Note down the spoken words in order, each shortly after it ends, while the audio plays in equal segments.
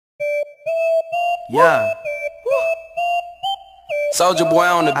Yeah. Soulja Boy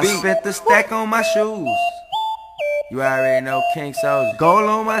on the beat. I spent the stack on my shoes. You already know King Soulja. Gold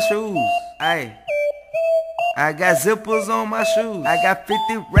on my shoes. Ayy. I got zippers on my shoes. I got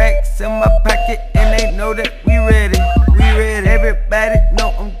 50 racks in my pocket and they know that we ready. We ready. Everybody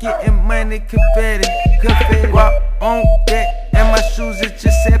know I'm getting money, confetti. Confetti. Walk on deck and my shoes is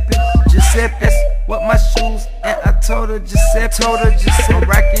Giuseppe. Giuseppe. That's what my shoes and I told her Giuseppe. Told her Giuseppe. I'm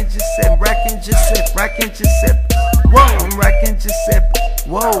rocking Giuseppe. Rocking Giuseppe. Rocking Giuseppe. Whoa. I'm rocking Giuseppe.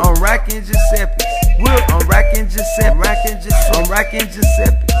 Whoa. I'm rocking Giuseppe. Whoa. I'm rocking Giuseppe. Rocking Giuseppe. I'm rocking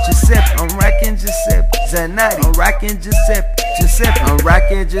Giuseppe. Giuseppe. I'm rocking Giuseppe. Zanotti. I'm rocking Giuseppe. Giuseppe. I'm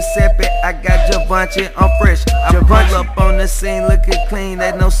rocking Giuseppe. I got Givenchy. I'm fresh. I pull up on the scene looking clean.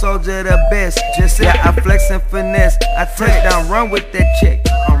 They know Soulja the best. Giuseppe. Yeah, I flex and finesse. I touchdown, run with that check.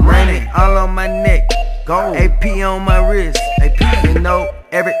 I'm running all on my neck. Gold. AP on my wrist. AP. You know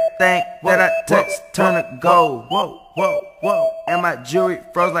everything that I touch turn to gold. Whoa. Whoa, whoa, and my jewelry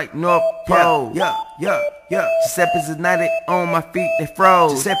froze like North Pole. Yeah. Giuseppe's ignited on my feet, they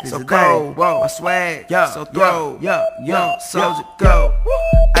froze. Giuseppe's so cold. Whoa, my swag, so throw. Young Soulja go.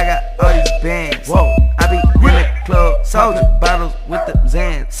 I got all these bands. Whoa, I be in the club. Soulja bottles with the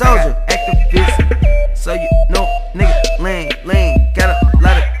Zan. Soulja activist, so you know nigga lean. Got a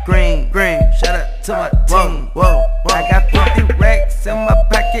lot of green. Shout out to my team. Whoa. I got 50 racks in my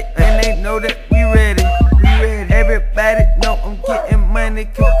pocket and they know that we ready. Everybody know I'm getting money,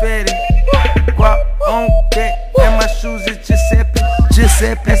 confetti. Walk on deck and my shoes is Giuseppe.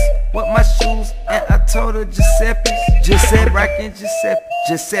 Giuseppe, what my shoes and I told her Giuseppe. Giuseppe, rockin' Giuseppe.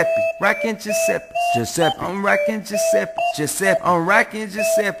 Giuseppe, rockin' Giuseppe. Giuseppe, I'm rockin' Giuseppe. Giuseppe, I'm rockin'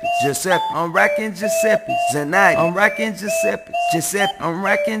 Giuseppe. Giuseppe, I'm rockin' Giuseppe. Zanotti, I'm rockin' Giuseppe. Giuseppe, I'm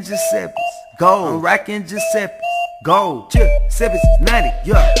rockin' Giuseppe. Gold, I'm rockin' Giuseppe. Gold, Giuseppe's 90,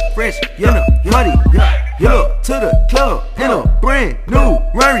 yeah, fresh, yeah, money, yeah, to the club in a brand new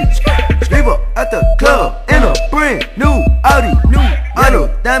Rari. Leave up at the club in a brand new Audi,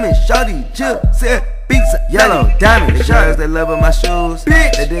 yellow diamond, shawty, Giuseppe beats yellow diamond. The girls they love my shoes,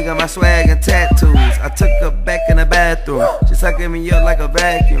 they dig on my swag and tattoos. I took her back in the bathroom, she sucking me up like a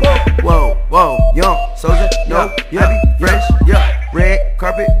vacuum. Whoa, young Soulja, no, yeah, fresh, yeah, red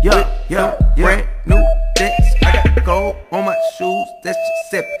carpet, yeah, brand new dicks. I got gold on my shoes, that's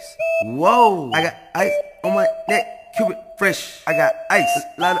Giuseppe's. Whoa, I got ice on my neck, Cuban fresh. I got ice,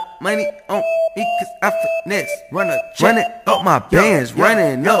 a lot of money on me cause I finesse. Running up my bands,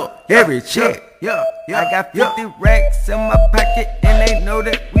 running up every check. I got 50 racks in my pocket and they know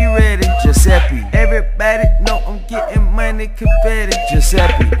that we ready. Giuseppe, everybody know I'm getting money, confetti.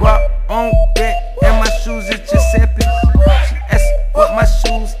 Giuseppe, walk on deck and my shoes is Giuseppe. She asked what my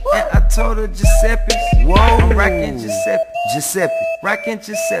shoes and I told her Giuseppe. Whoa, I'm rocking Giuseppe. Giuseppe, rocking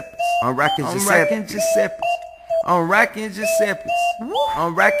Giuseppe. I'm rocking Giuseppe. I'm rocking Giuseppe.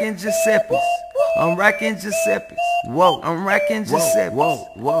 I'm rocking Giuseppe. I'm rocking Giuseppe. Whoa, I'm rocking Giuseppe.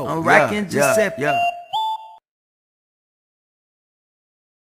 Whoa, I'm rocking Giuseppe.